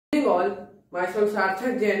Good evening all, myself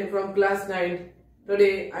Sarthak Jain from class 9.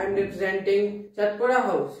 Today I am representing Satpura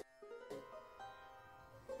House.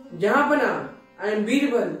 Jahanpana, I am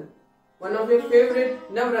Birbal, one of your favorite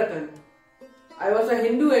Navratan. I was a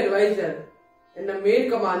Hindu advisor and the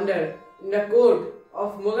main commander in the court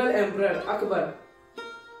of Mughal Emperor Akbar.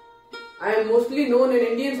 I am mostly known in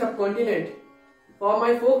Indian subcontinent for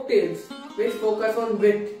my folk tales which focus on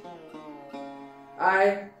wit.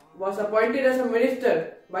 I was appointed as a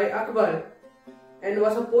minister by Akbar and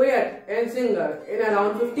was a poet and singer in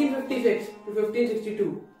around 1556 to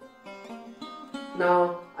 1562.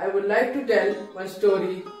 Now I would like to tell one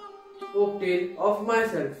story, folktale of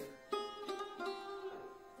myself.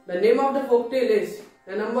 The name of the folktale is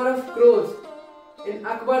The Number of Crows in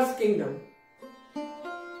Akbar's Kingdom.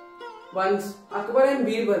 Once Akbar and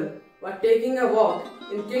Birbal were taking a walk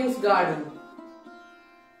in King's garden.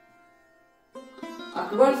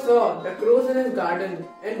 Akbar saw the crows in his garden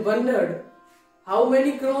and wondered how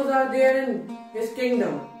many crows are there in his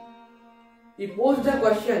kingdom. He posed the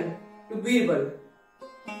question to Birbal.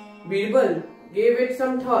 Birbal gave it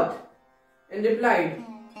some thought and replied,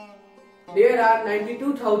 "There are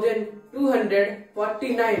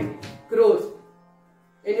 92,249 crows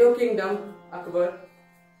in your kingdom, Akbar."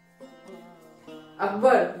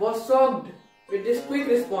 Akbar was shocked with this quick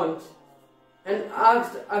response and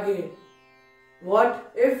asked again, "What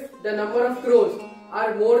if the number of crows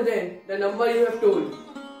are more than the number you have told?"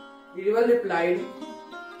 Birbal replied,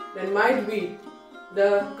 "Then might be the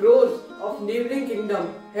crows of neighboring kingdom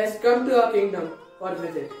has come to our kingdom for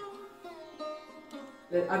visit."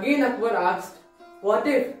 Then again Akbar asked, "What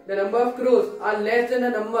if the number of crows are less than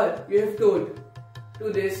the number you have told?" To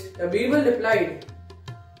this the Birbal replied,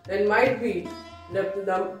 "Then might be the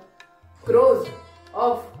crows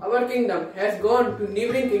of our kingdom has gone to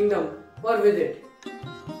neighboring kingdom for visit."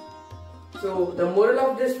 So the moral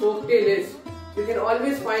of this folktale is, you can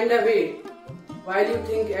always find a way while you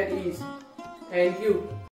think at ease. Thank you.